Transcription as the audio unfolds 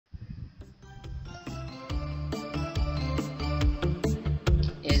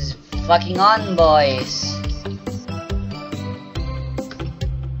fucking on, boys.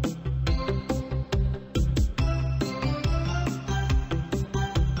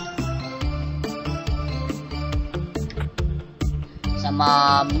 Some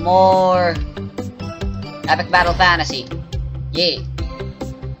more Epic Battle Fantasy. Yay.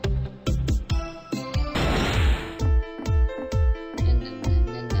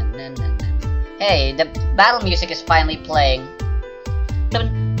 Hey, the battle music is finally playing.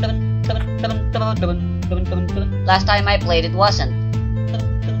 Last time I played it wasn't.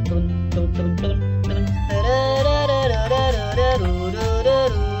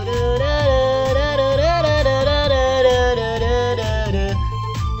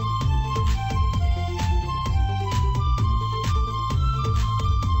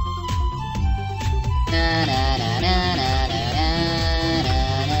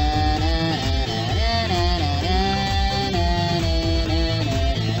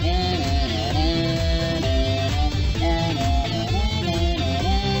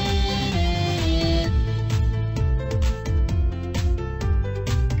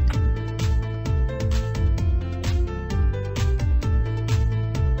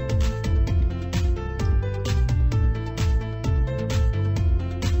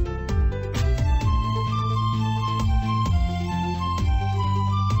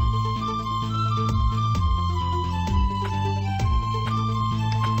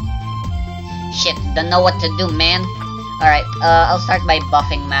 Shit, don't know what to do, man. Alright, I'll start by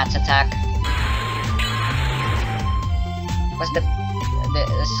buffing Matt's attack. What's the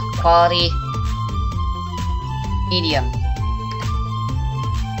quality? Medium.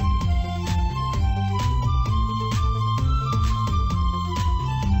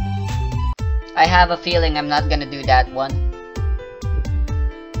 I have a feeling I'm not gonna do that one.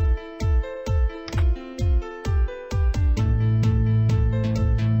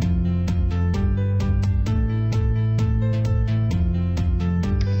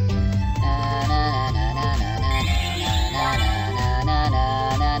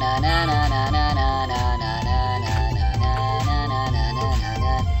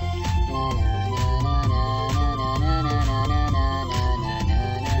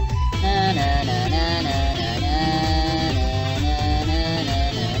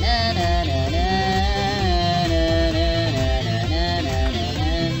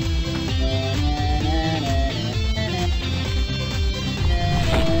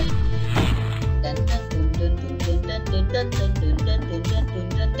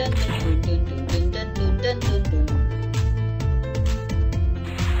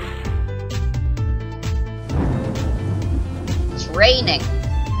 It's raining.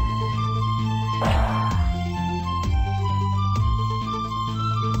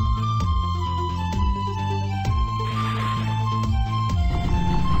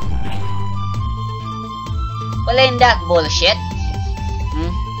 Well, ain't that bullshit?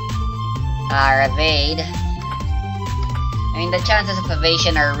 Evade. I mean, the chances of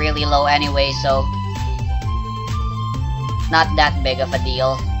evasion are really low anyway, so not that big of a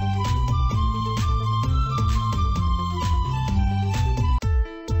deal.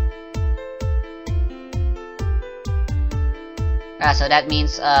 So that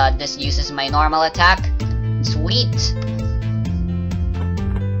means this uses my normal attack. Sweet!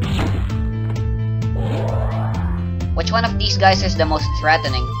 Which one of these guys is the most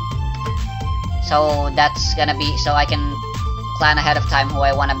threatening? So that's gonna be, so I can plan ahead of time who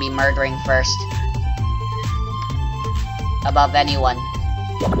I wanna be murdering first. Above anyone.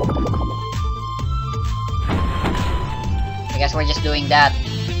 I guess we're just doing that.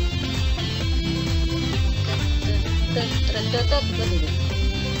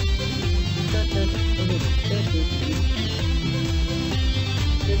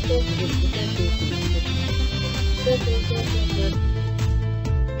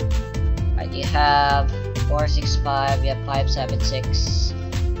 Right, you have 465, you have 576.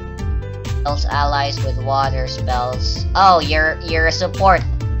 Spells allies with water spells. Oh, you're a support.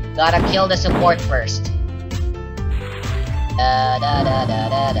 Gotta kill the support first.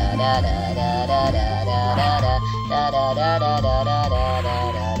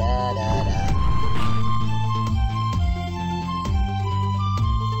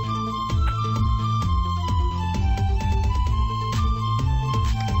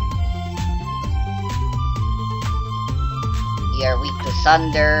 You're weak to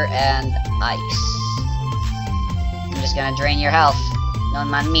thunder and ice. I'm just gonna drain your health.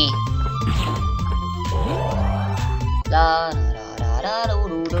 Don't mind me.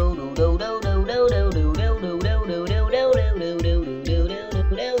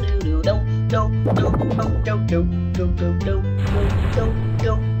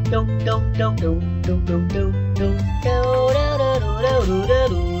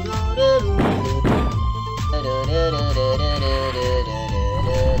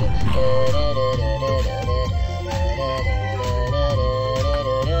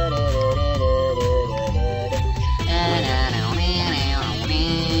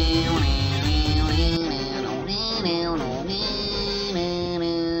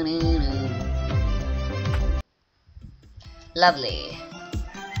 Lovely.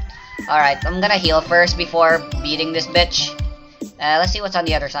 Alright, I'm gonna heal first before beating this bitch. Let's see what's on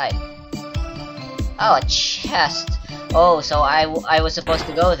the other side. Oh, a chest. Oh, so I was supposed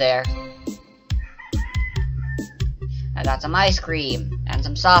to go there. I got some ice cream and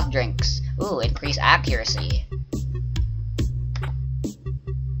some soft drinks. Ooh, increase accuracy.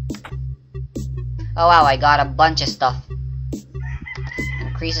 Oh wow, I got a bunch of stuff.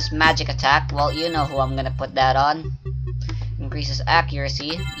 Increases magic attack. Well, you know who I'm gonna put that on. Increases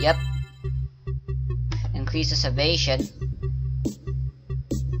accuracy. Yep. Increases evasion.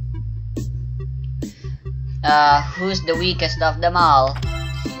 Who's the weakest of them all?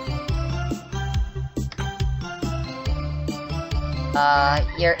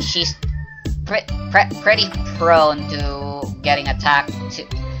 She's pretty prone to getting attacked,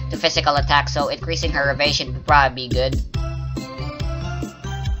 to physical attack, so increasing her evasion would probably be good.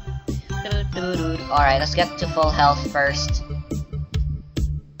 Alright, let's get to full health first.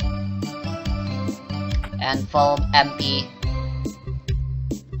 And full MP.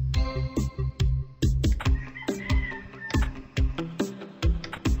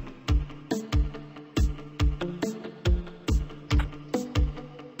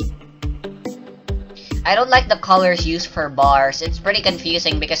 I don't like the colors used for bars. It's pretty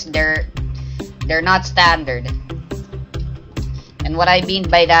confusing because they're not standard. And what I mean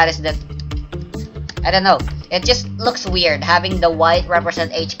by that is that, I don't know, it just looks weird having the white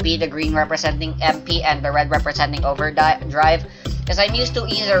represent HP, the green representing MP, and the red representing overdrive. Because I'm used to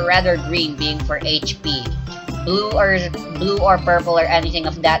either red or green being for HP, blue or purple or anything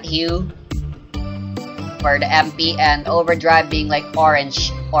of that hue for the MP, and overdrive being like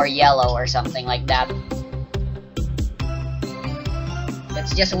orange or yellow or something like that.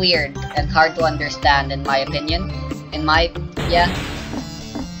 It's just weird and hard to understand in my opinion. Yeah.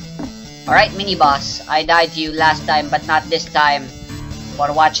 Alright, mini boss. I died to you last time, but not this time.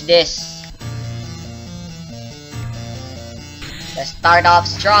 For watch this. Let's start off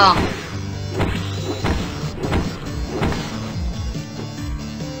strong.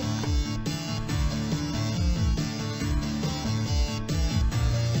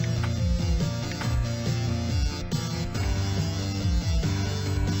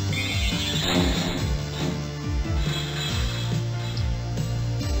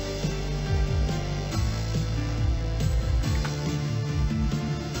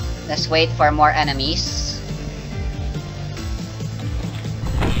 Let's wait for more enemies.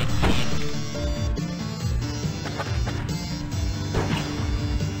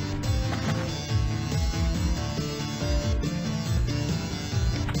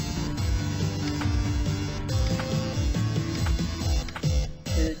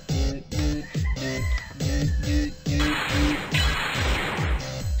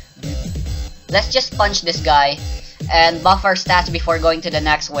 Let's just punch this guy and buff our stats before going to the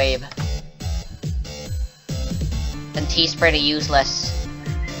next wave. Since he's pretty useless.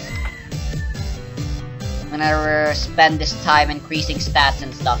 I'm gonna spend this time increasing stats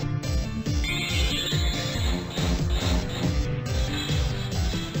and stuff.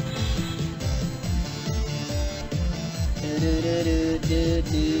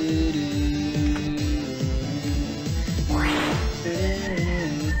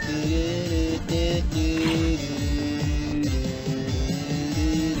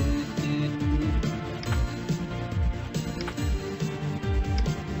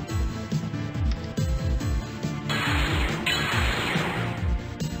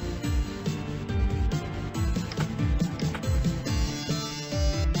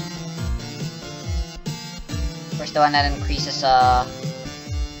 Where's the one that increases, oh,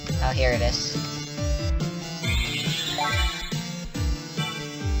 here it is.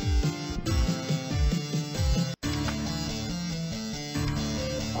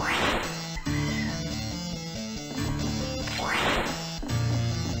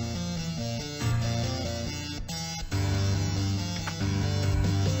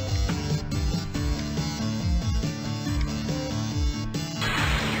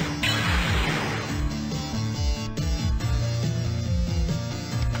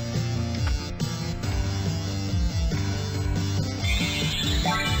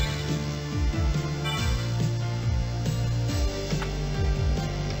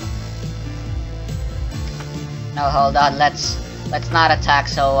 No, hold on. Let's not attack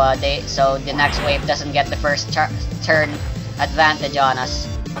so the next wave doesn't get the first turn advantage on us.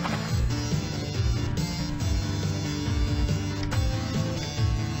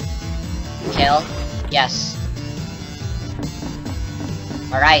 Kill? Yes.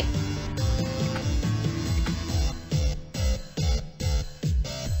 Alright.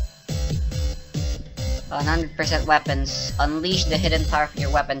 100% weapons. Unleash the hidden power of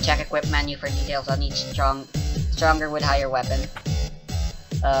your weapon. Check equip menu for details on each stronger with higher weapon.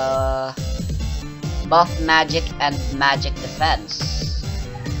 Buff magic and magic defense.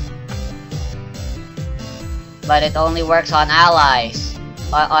 But it only works on allies.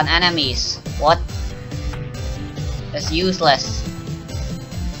 On enemies. What? That's useless.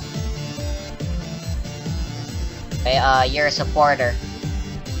 Okay, you're a supporter.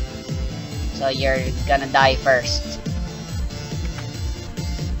 So you're gonna die first.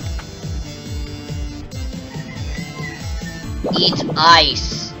 Eat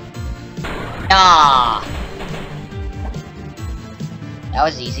ice. Ah. That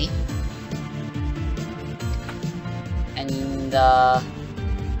was easy. And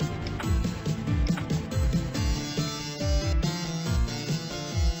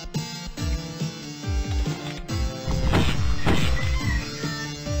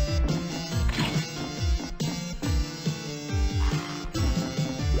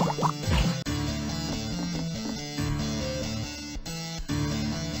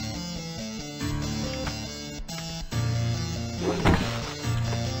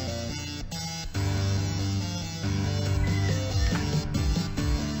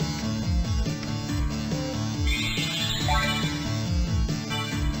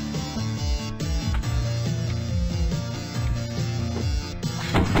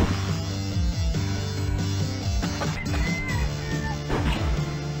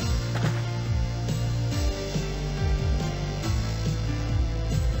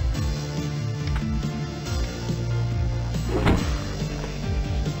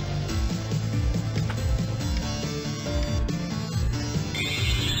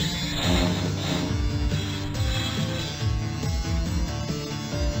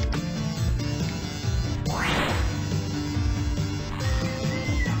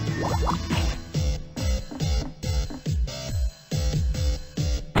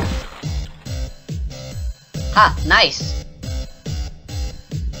ha, nice.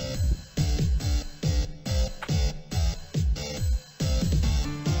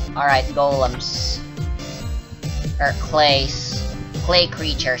 Alright, golems. Or clay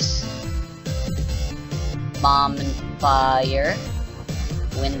creatures. Bomb and fire.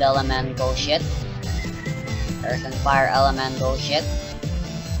 Wind elemental shit. Earth and fire elemental shit.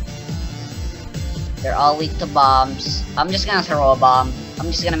 They're all weak to bombs. I'm just gonna throw a bomb. I'm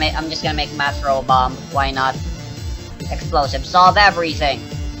just gonna make Matt throw a bomb. Why not? Explosive. Solve everything.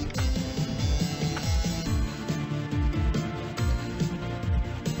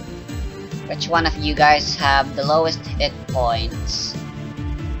 Which one of you guys have the lowest hit points?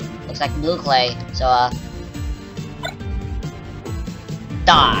 Looks like blue clay. So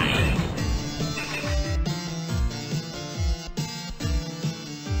die.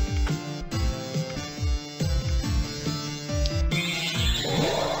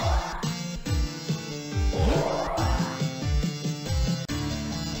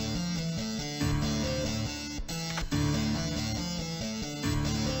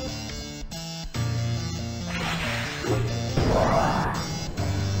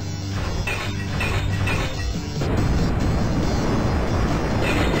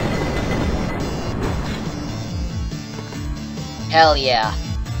 Hell yeah.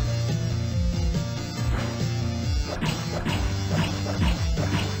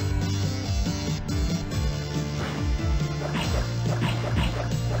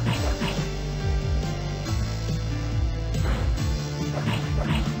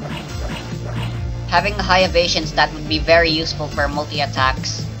 Having a high evasion stat would be very useful for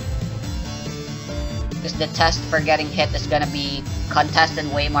multi-attacks. Because the test for getting hit is gonna be contested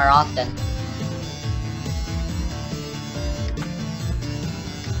way more often.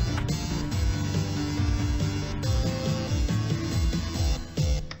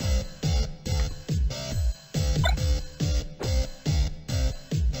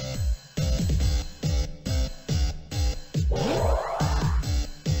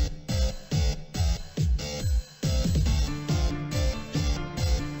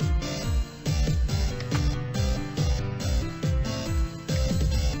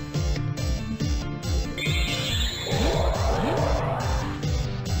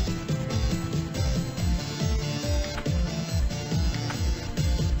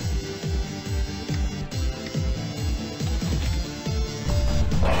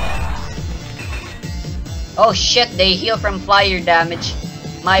 Oh shit, they heal from fire damage.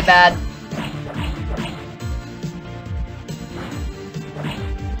 My bad.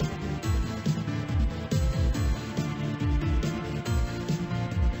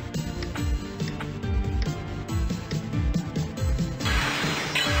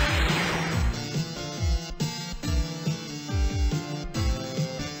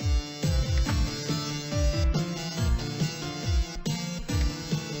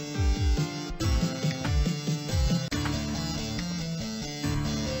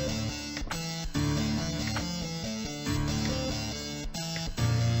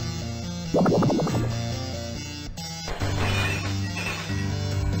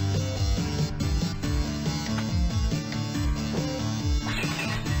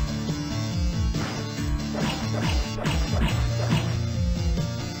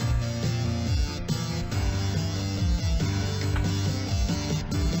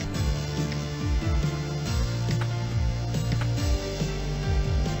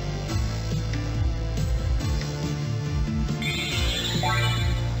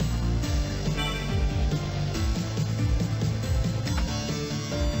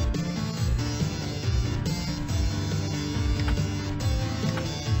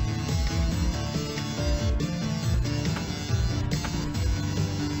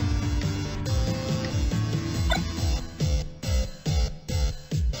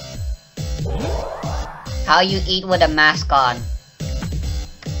 How you eat with a mask on?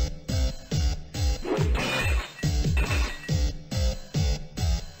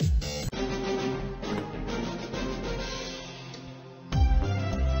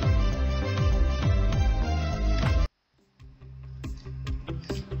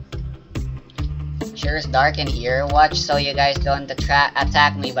 Sure is dark in here. Watch so you guys don't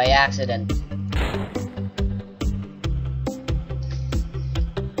attack me by accident.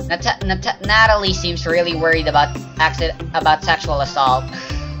 Natalie seems really worried about sexual assault.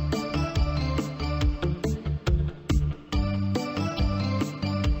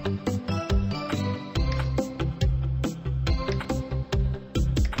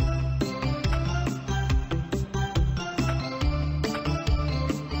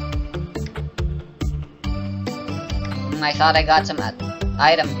 I thought I got some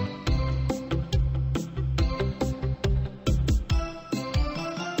item.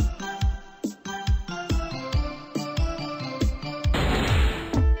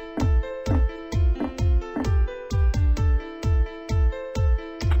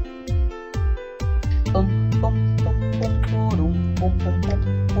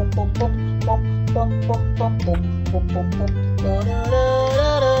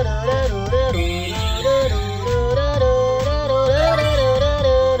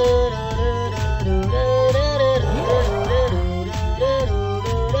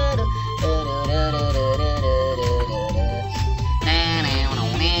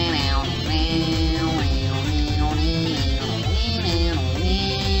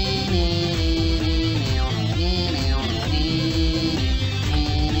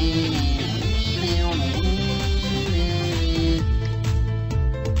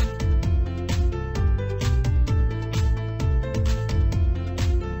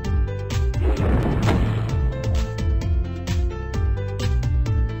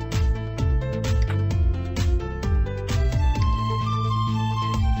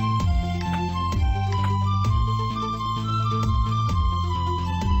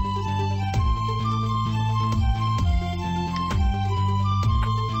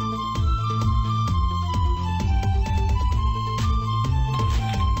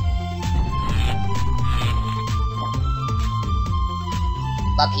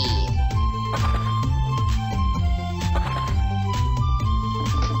 Lucky.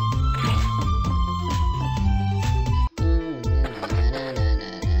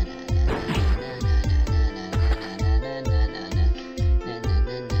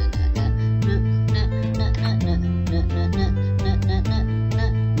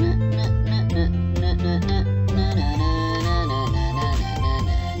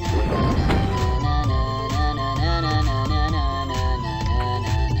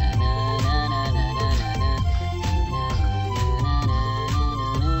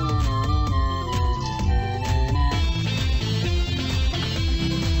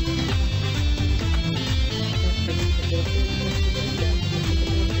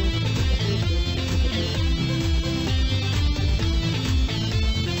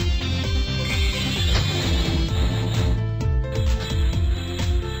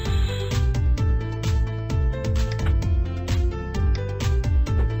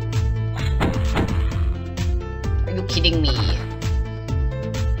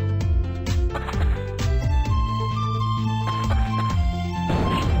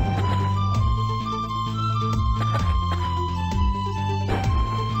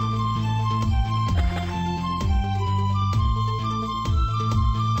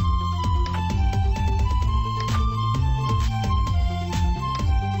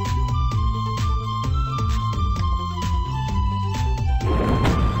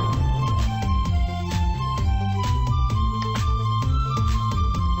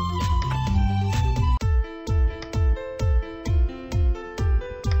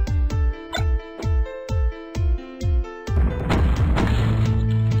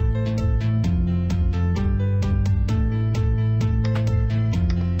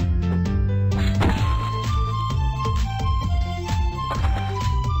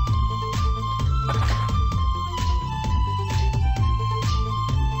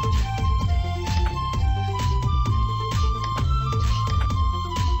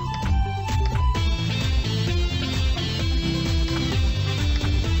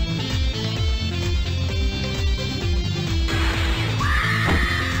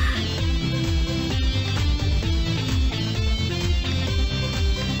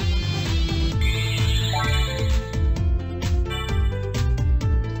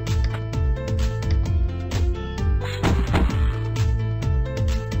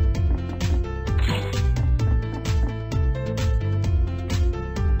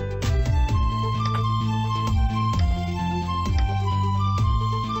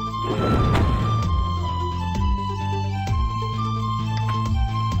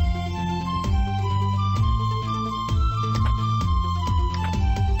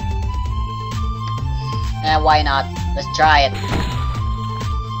 why not? Let's try it.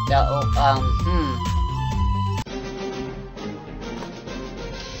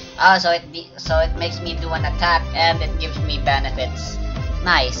 Oh, so it makes me do an attack and it gives me benefits.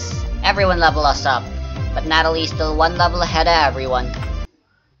 Nice. Everyone level us up. But Natalie's still one level ahead of everyone.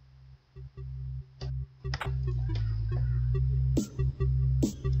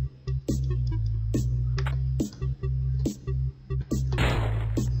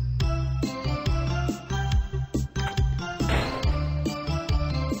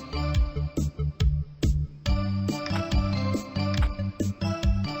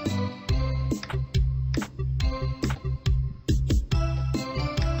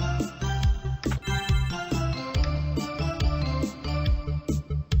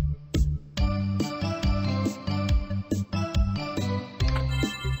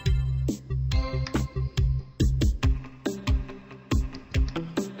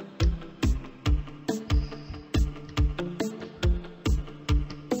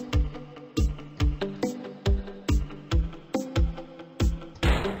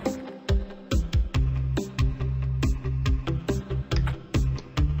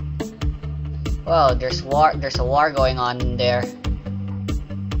 Whoa, there's a war going on in there.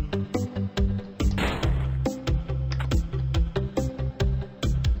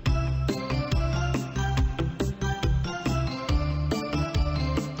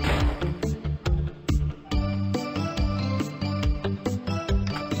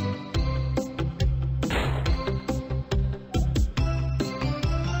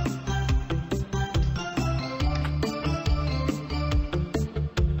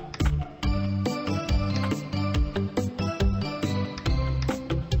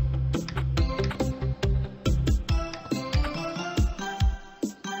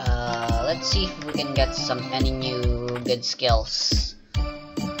 Let's see if we can get any new good skills.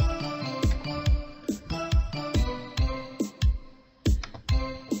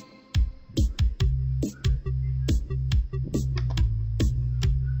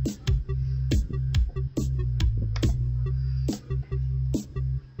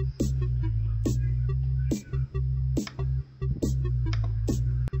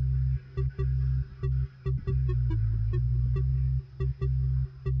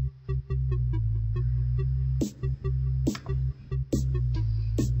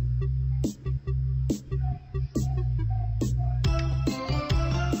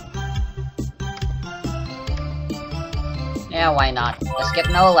 Yeah, why not? Let's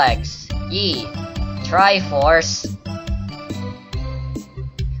get no legs. Yee. Triforce.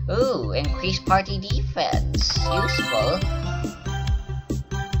 Ooh, increased party defense. Useful.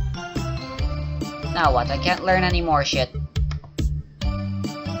 Now what? I can't learn any more shit.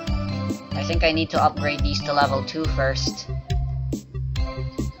 I think I need to upgrade these to level 2 first.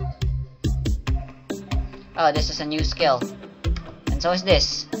 Oh, this is a new skill. And so is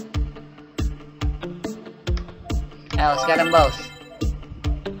this. Now let's get them both.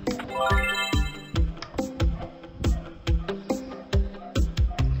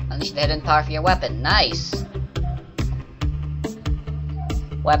 Unleash the hidden power of your weapon. Nice!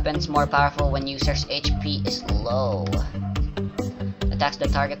 Weapons more powerful when user's HP is low. Attack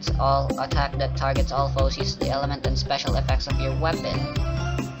that targets all foes. Use the element and special effects of your weapon.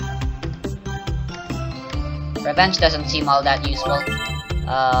 Revenge doesn't seem all that useful.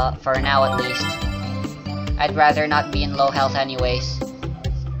 For now at least. I'd rather not be in low health anyways.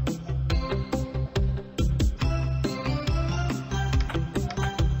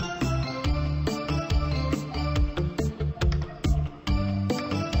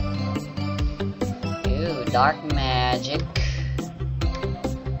 Ooh, dark magic.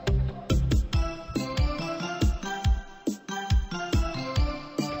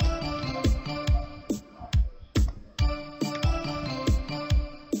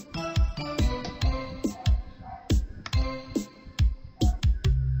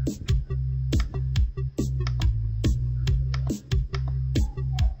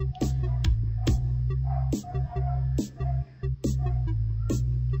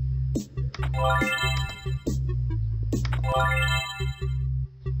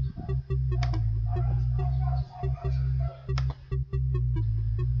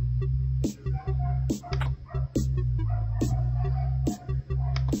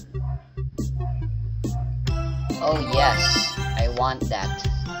 Oh yes, I want that.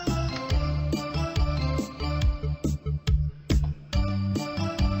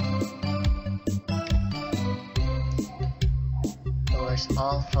 Lowers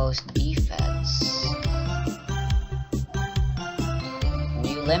all foes' defense.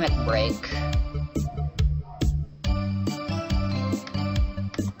 New limit break.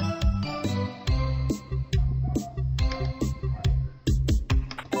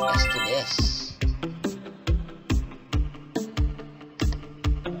 Let's do this.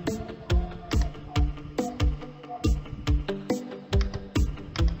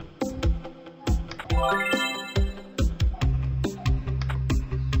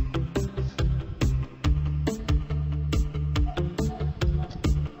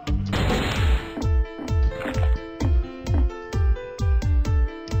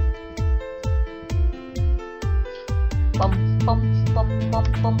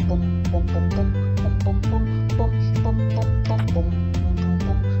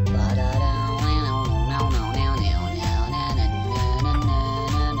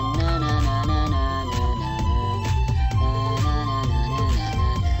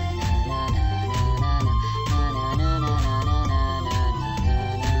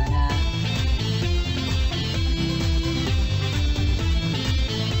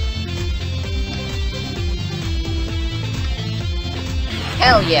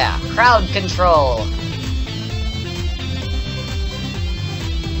 Hell yeah! Crowd control!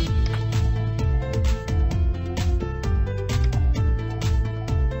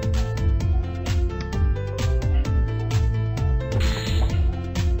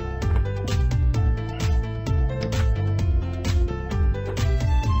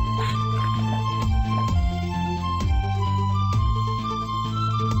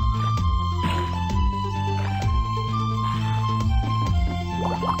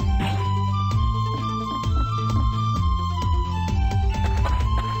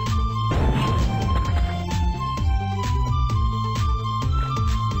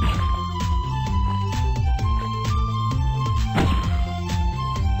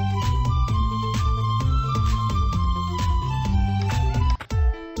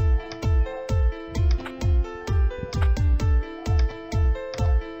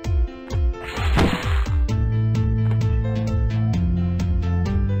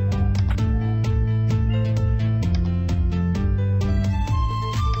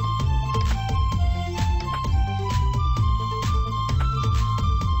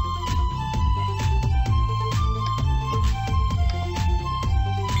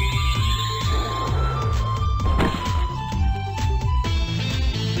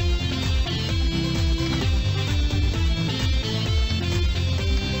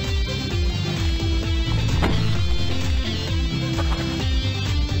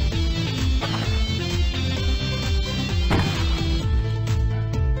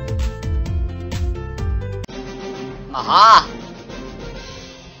 Aha!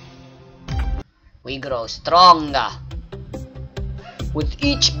 We grow stronger. With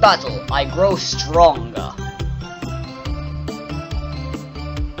each battle, I grow stronger.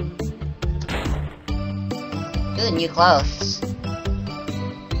 Ooh, new clothes.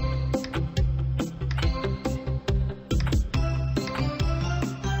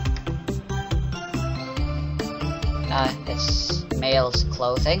 It's male's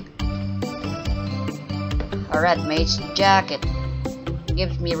clothing. A red mate's jacket.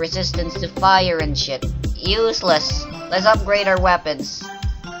 Gives me resistance to fire and shit. Useless. Let's upgrade our weapons.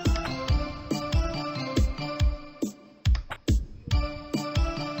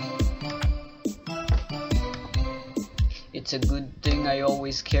 It's a good thing I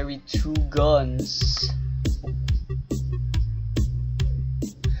always carry 2 guns.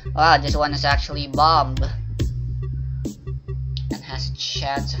 Wow, this one is actually bomb. And has a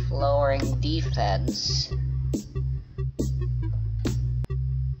chance of lowering defense.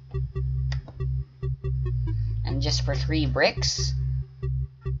 And just for 3 bricks?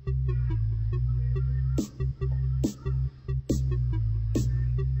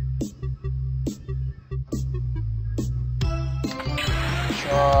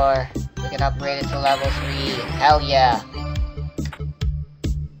 Sure, we can upgrade it to level 3. Hell yeah.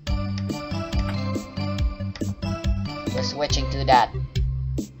 We're switching to that.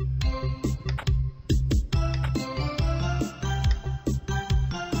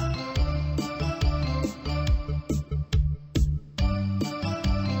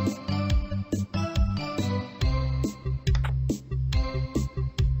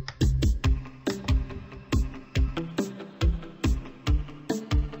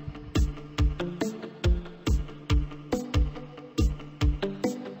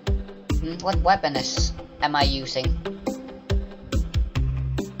 What weapon am I using?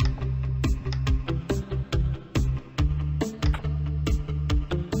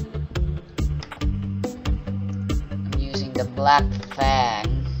 I'm using the Black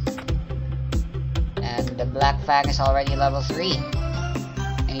Fang. And the Black Fang is already level 3.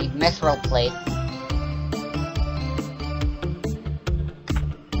 I need Mithril Plate.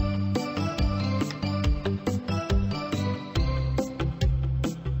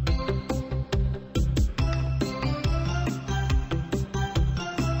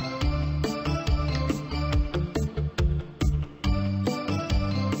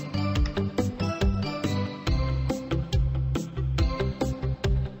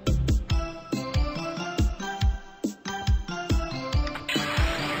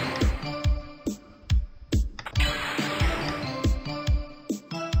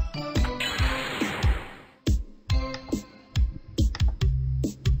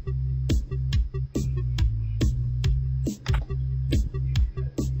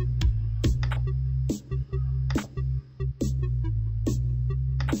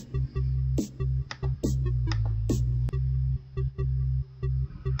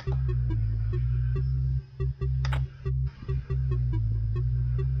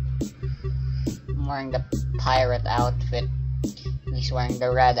 wearing the pirate outfit. He's wearing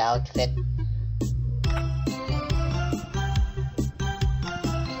the red outfit.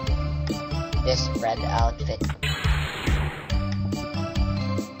 This red outfit.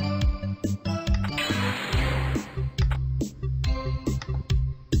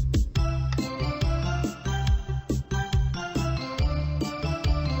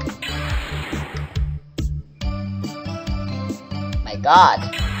 My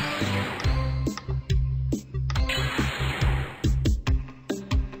God.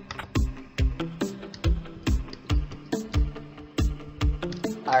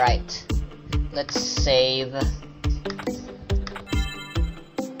 Alright. Let's save.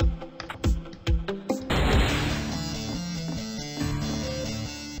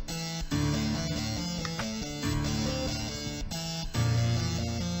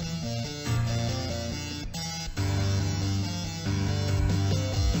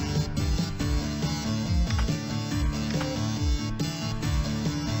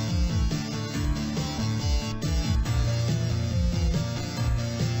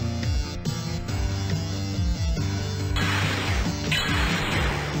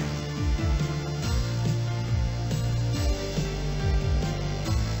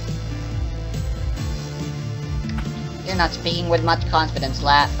 You're not speaking with much confidence,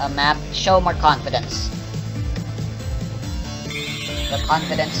 map. Show more confidence. The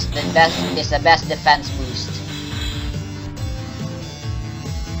confidence is the best defense boost.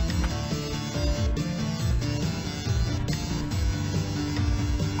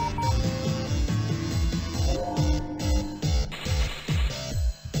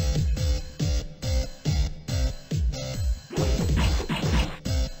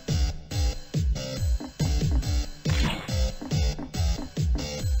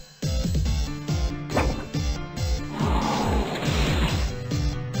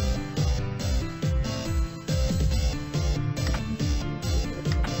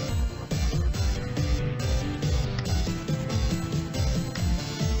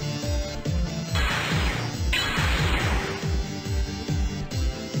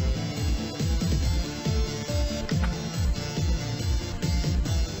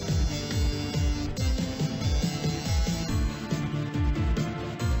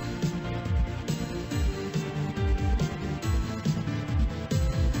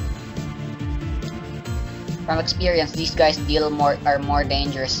 From experience, these guys are more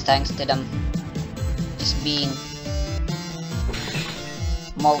dangerous thanks to them just being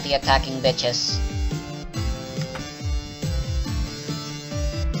multi-attacking bitches.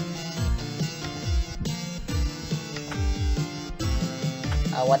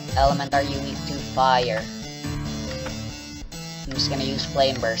 What element are you weak to? Fire. I'm just gonna use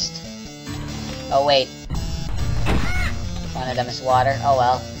Flame Burst. Oh wait. One of them is water. Oh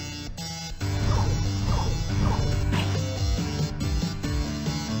well.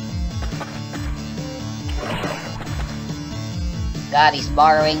 God, he's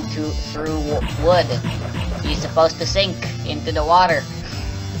burrowing through wood. He's supposed to sink into the water.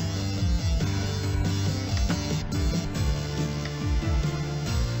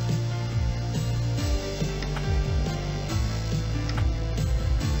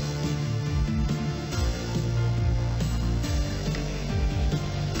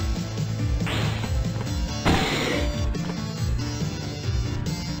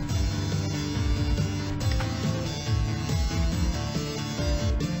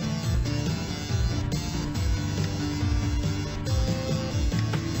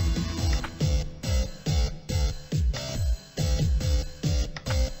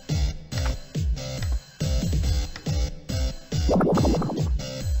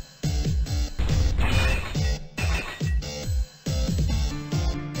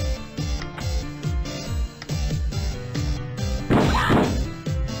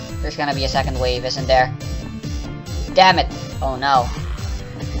 There's gonna be a second wave, isn't there? Damn it! Oh no.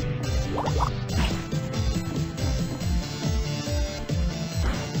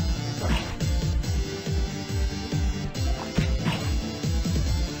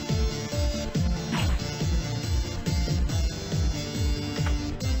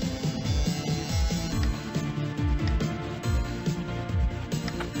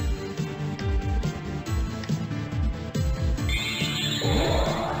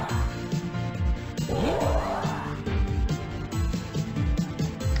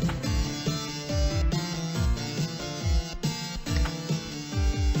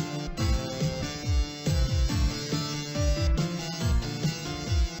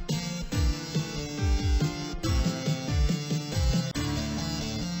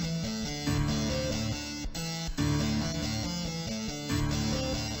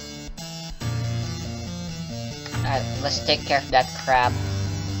 Alright, let's take care of that crab.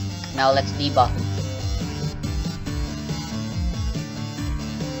 Now let's debuff.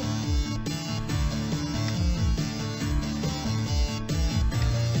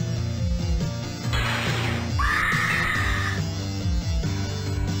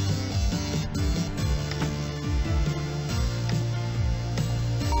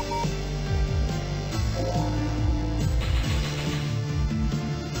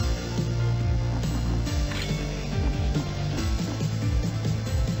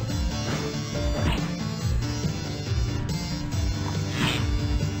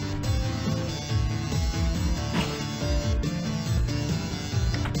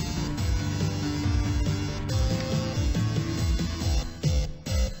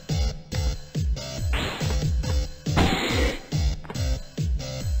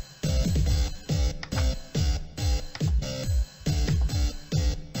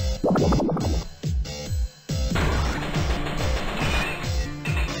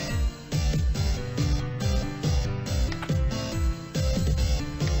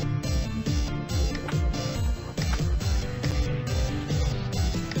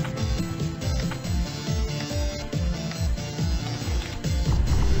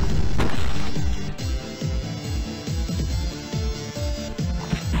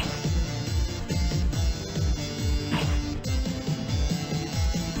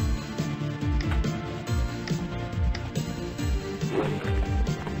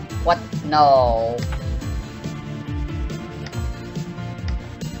 What? No.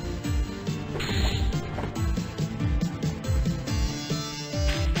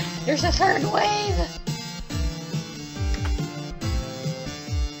 There's a third wave!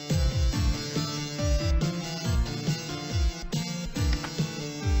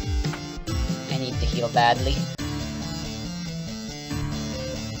 I need to heal badly.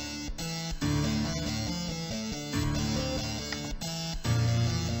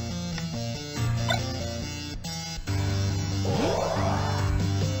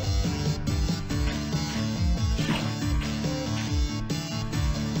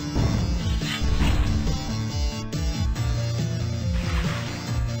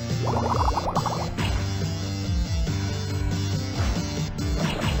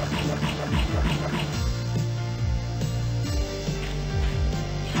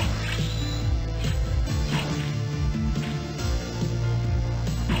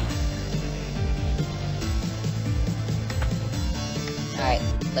 Alright,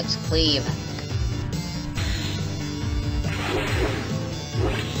 let's cleave.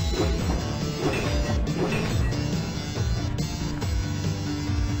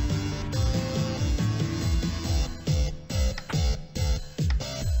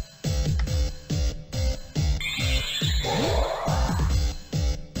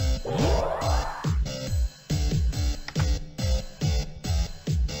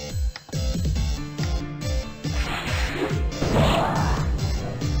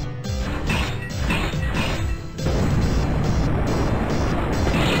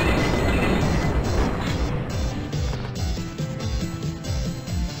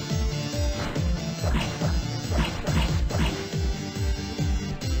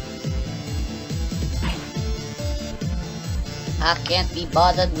 I can't be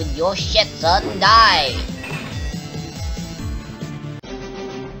bothered with your shit, son. Die!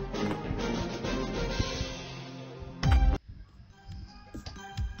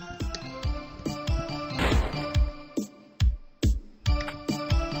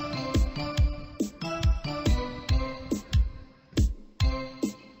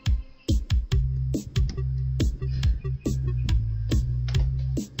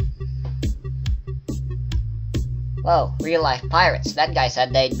 Whoa, real life pirates. That guy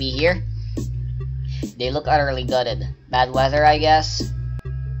said they'd be here. They look utterly gutted. Bad weather, I guess.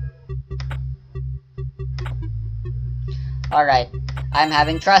 Alright, I'm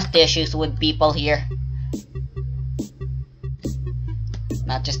having trust issues with people here.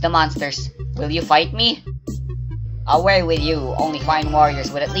 Not just the monsters. Will you fight me? Away with you. Only fine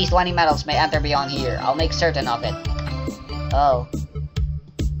warriors with at least 20 medals may enter beyond here. I'll make certain of it. Oh.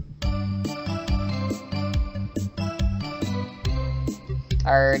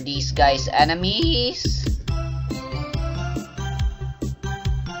 Are these guys enemies?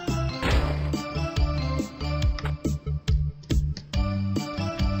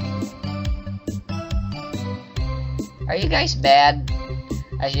 Are you guys bad?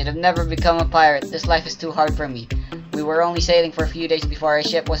 I should have never become a pirate. This life is too hard for me. We were only sailing for a few days before our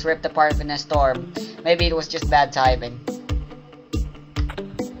ship was ripped apart in a storm. Maybe it was just bad timing.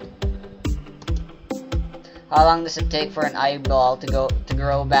 How long does it take for an eyeball to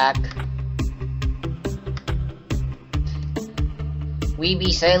grow back? We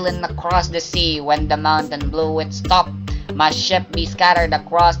be sailing across the sea when the mountain blew its stop. My ship be scattered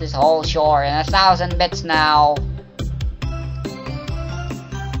across this whole shore in 1,000 bits now.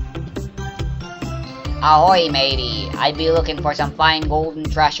 Ahoy, matey! I be looking for some fine golden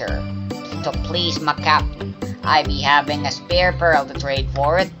treasure. To please my captain, I be having a spare pearl to trade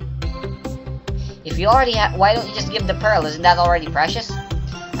for it. If you already have, why don't you just give the pearl? Isn't that already precious?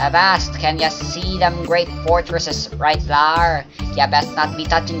 Avast, can ya see them great fortresses right there? Ya best not be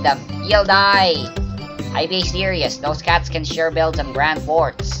touching them. You'll die! I be serious, those cats can sure build some grand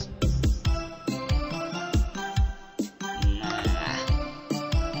forts.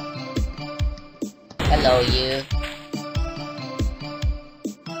 Hello, you.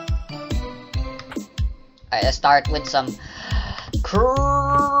 Alright, let's start with some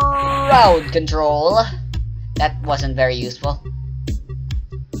crowd control. That wasn't very useful.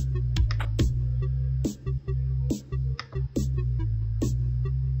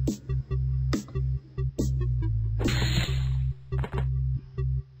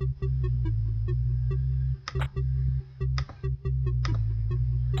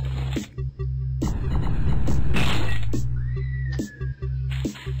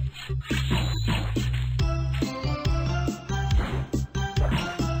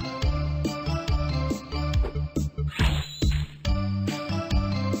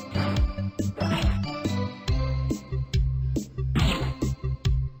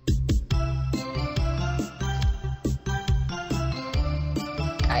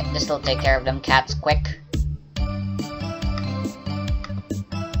 Alright, this'll take care of them cats quick.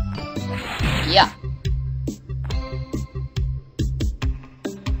 Yeah.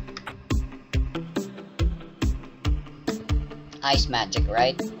 Ice magic,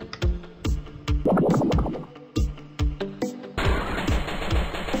 right?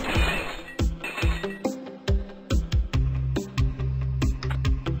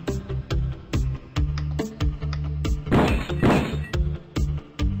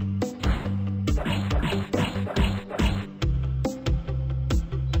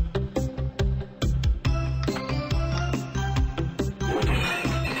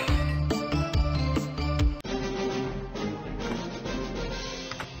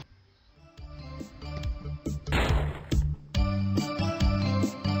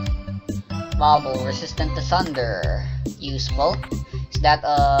 Bobble resistant to thunder. Useful. Is that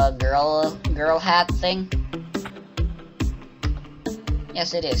a girl hat thing?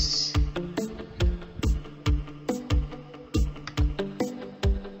 Yes, it is.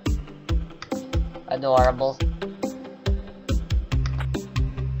 Adorable.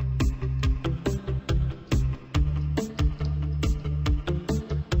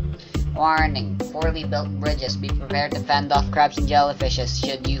 Warning. Poorly built bridges. Be prepared to fend off crabs and jellyfishes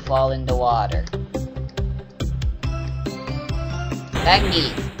should you fall in the water.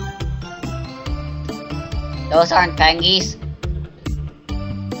 Pengy! Those aren't pengies.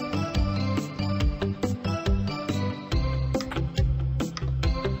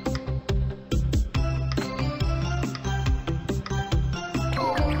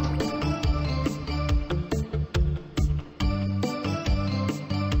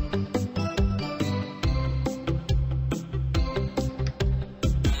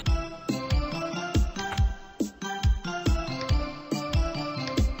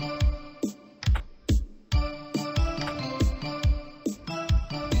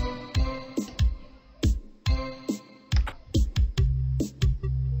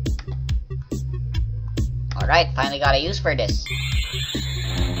 Alright, finally got a use for this.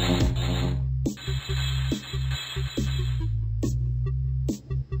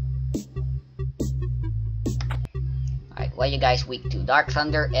 Alright, what are you guys weak to? Dark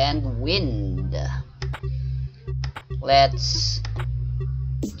Thunder and Wind. Let's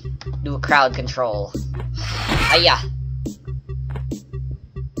do crowd control. Hiya!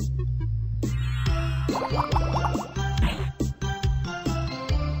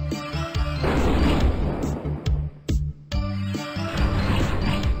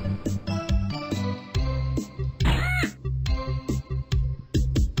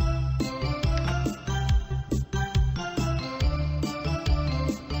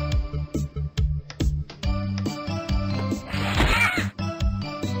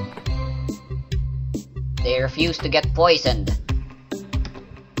 They refuse to get poisoned.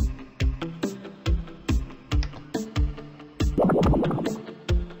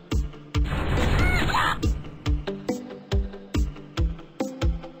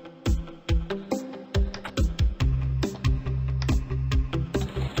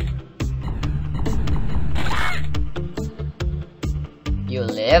 You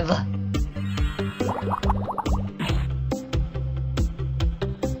live?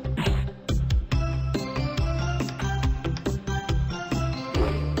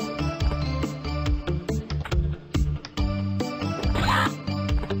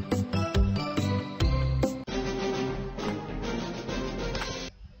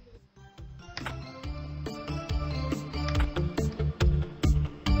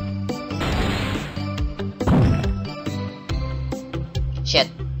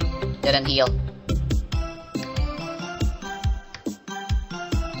 Didn't heal.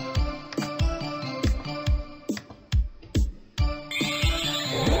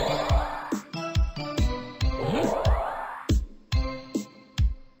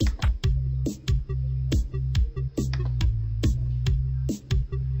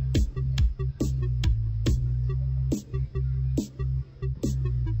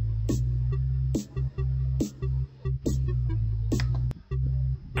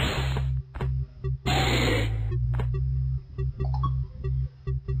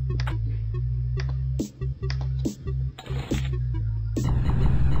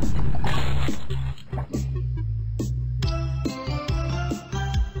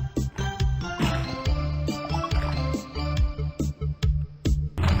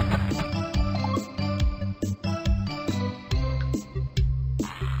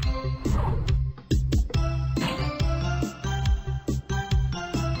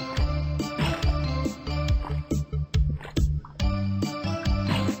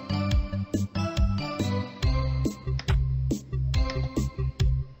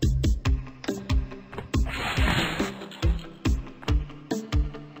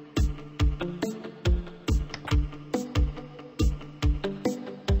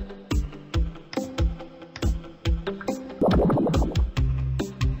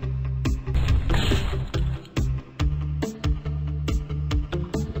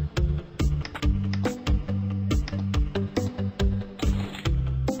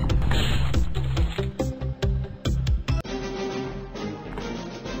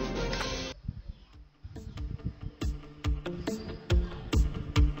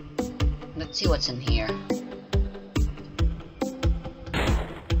 Let's see what's in here.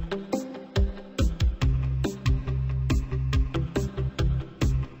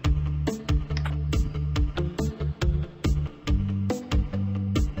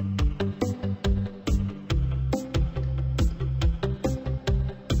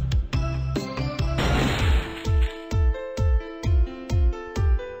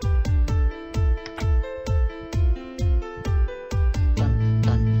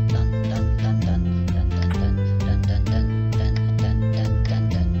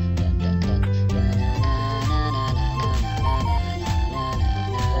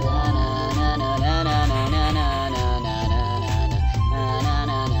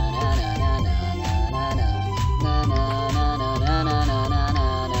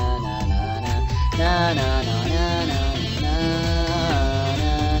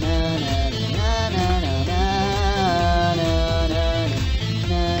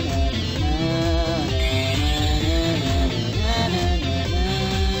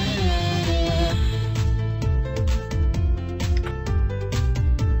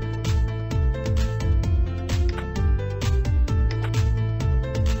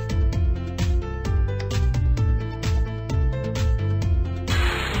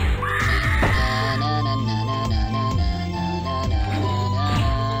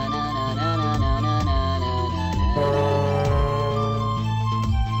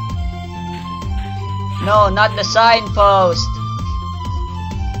 No, not the signpost!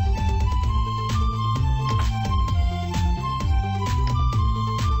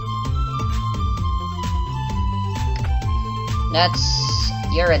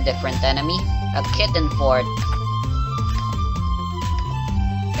 You're a different enemy. A kitten fort.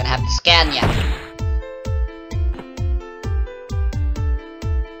 Gonna have to scan ya.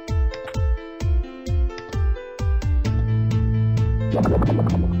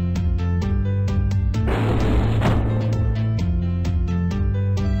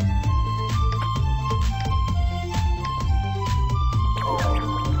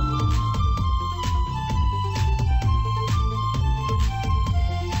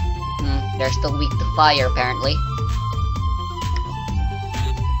 They're still weak to fire, apparently.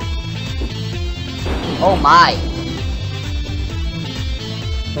 Oh my!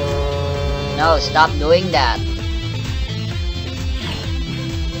 No, stop doing that.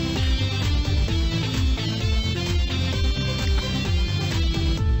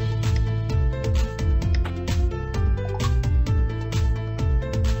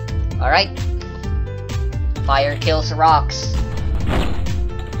 Alright. Fire kills rocks.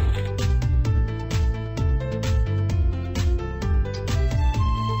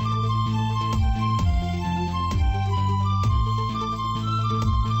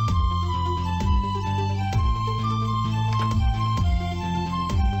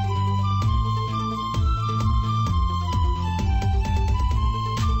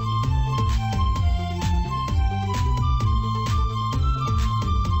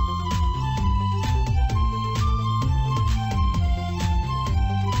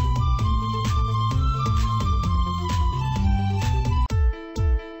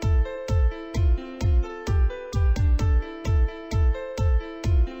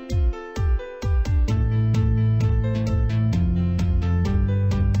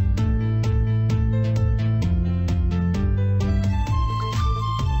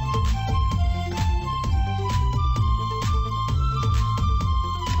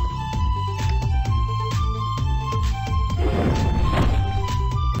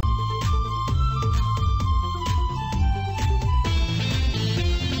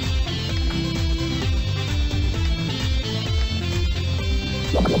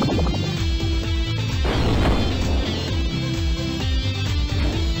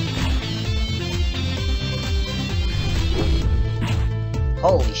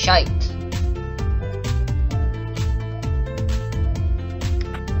 Holy shite.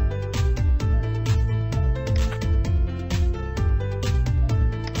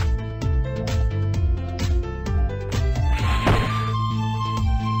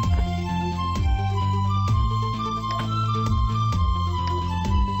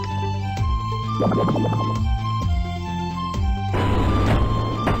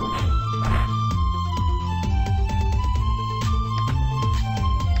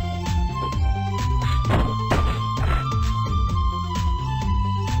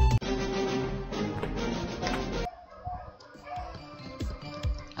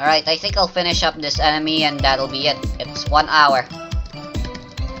 Alright, I think I'll finish up this enemy and that'll be it. It's 1 hour.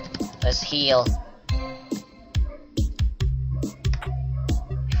 Let's heal.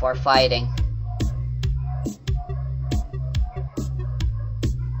 Before fighting.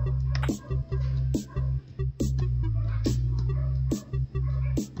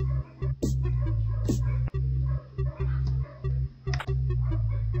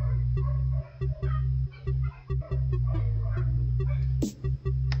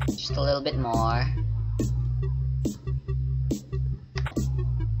 Just a little bit more.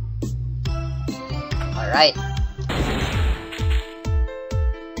 Alright.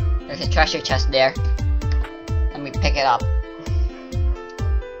 There's a treasure chest there. Let me pick it up.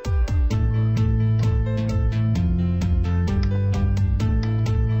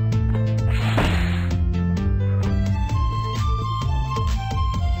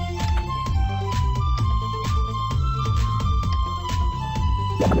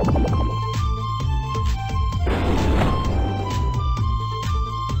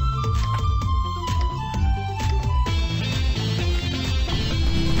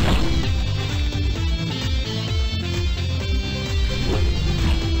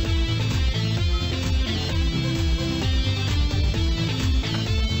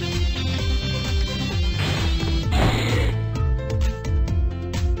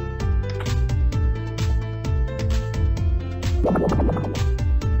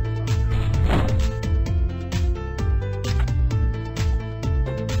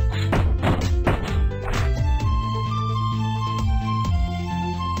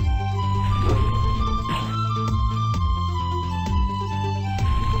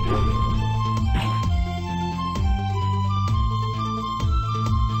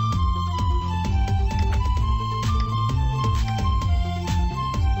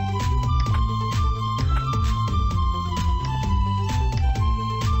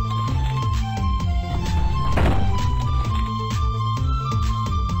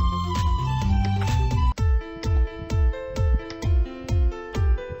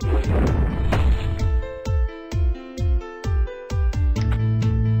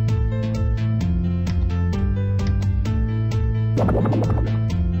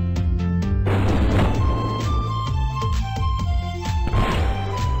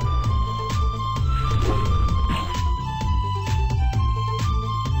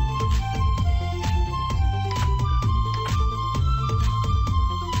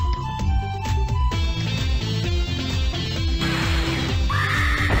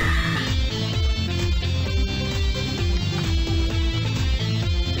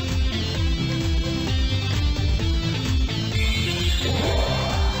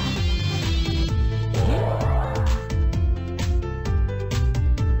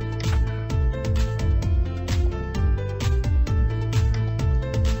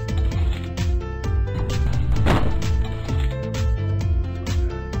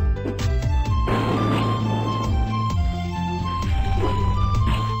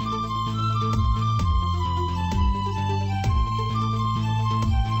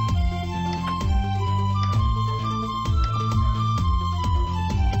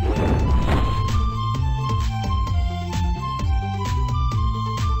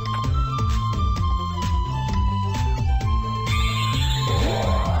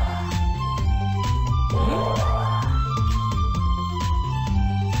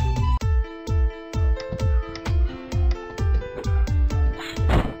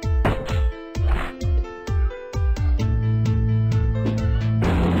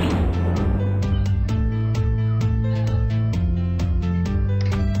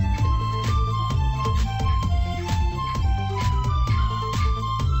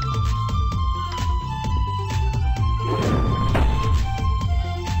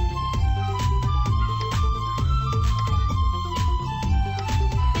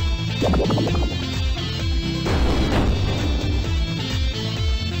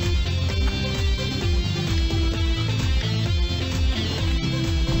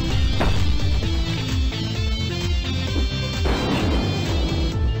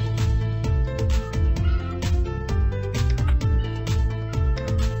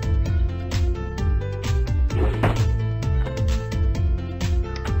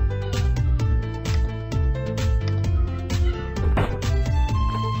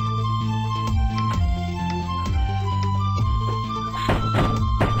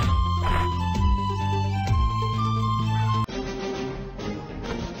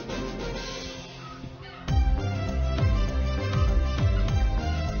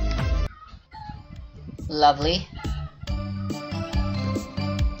 Lovely.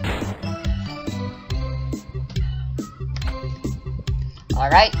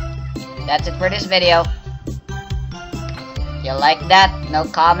 Alright, that's it for this video. You like that? No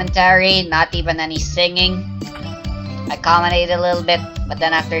commentary, not even any singing. I commented a little bit, but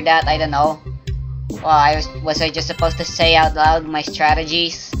then after that, I don't know. Well, was I just supposed to say out loud my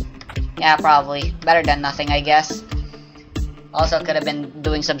strategies? Yeah, probably. Better than nothing, I guess. Also, could have been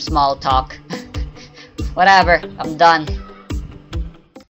doing some small talk. Whatever, I'm done.